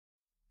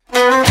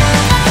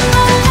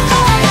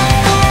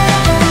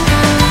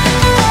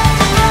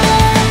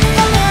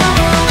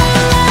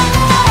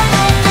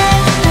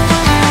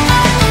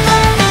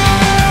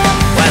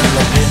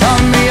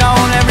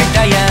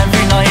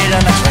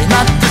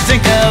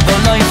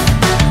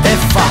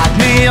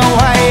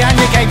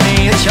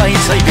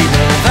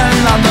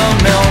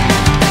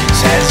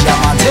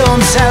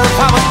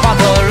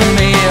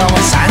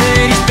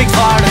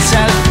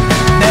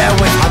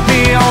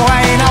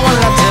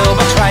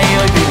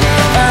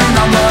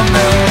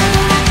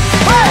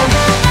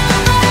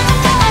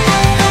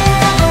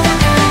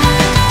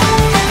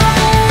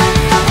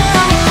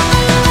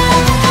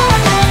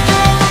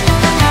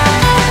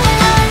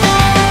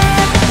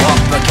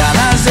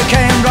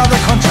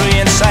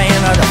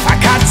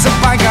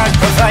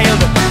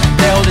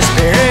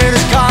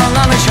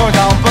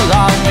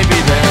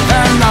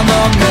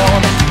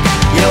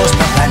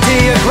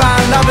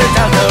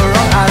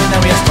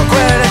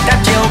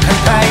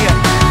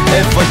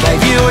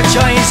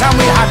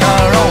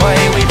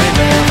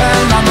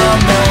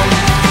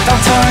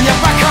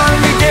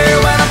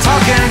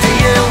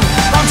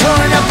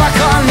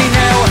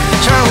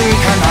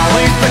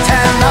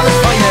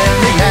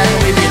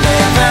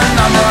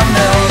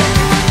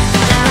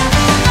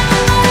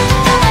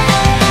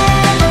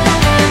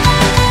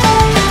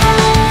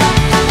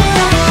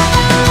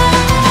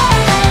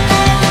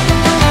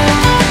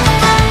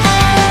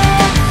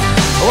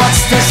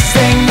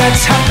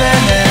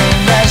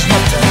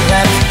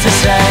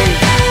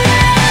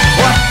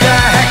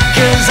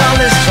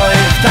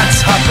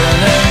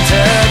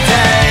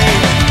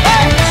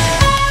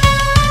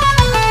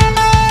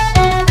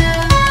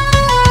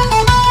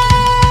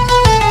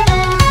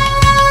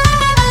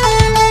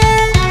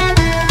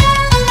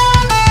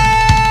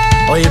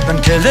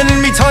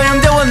killing me time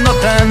doing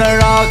nothing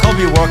at all. Could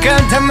be working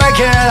to make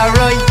it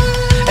alright.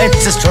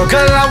 It's a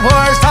struggle at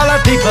worst, all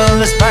our people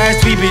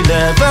dispersed. We be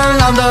living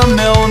on the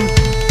moon.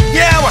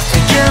 Yeah, we're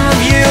thinking of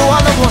you,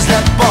 all the ones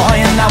left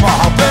behind. Now we're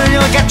hoping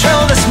you'll get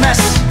through this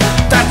mess.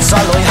 That's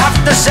all I have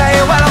to say.